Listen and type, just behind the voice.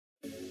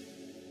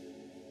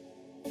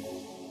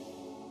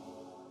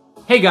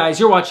Hey guys,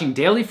 you're watching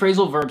Daily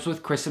Phrasal Verbs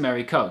with Kris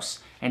Amerikos,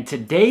 and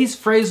today's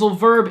phrasal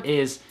verb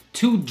is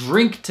to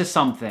drink to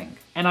something.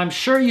 And I'm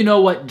sure you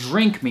know what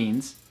drink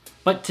means,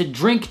 but to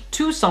drink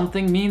to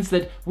something means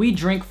that we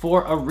drink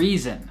for a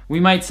reason. We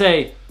might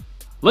say,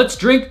 let's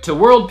drink to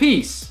world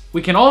peace.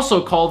 We can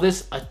also call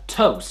this a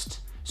toast.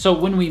 So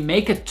when we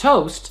make a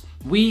toast,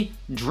 we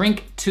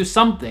drink to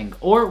something,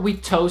 or we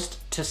toast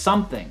to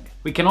something.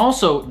 We can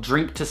also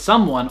drink to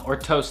someone or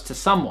toast to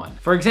someone.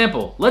 For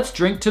example, let's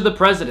drink to the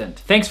president.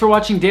 Thanks for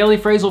watching Daily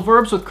Phrasal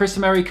Verbs with Kris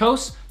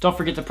Amerikos. Don't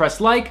forget to press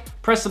like,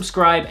 press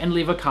subscribe, and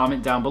leave a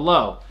comment down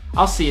below.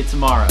 I'll see you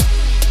tomorrow.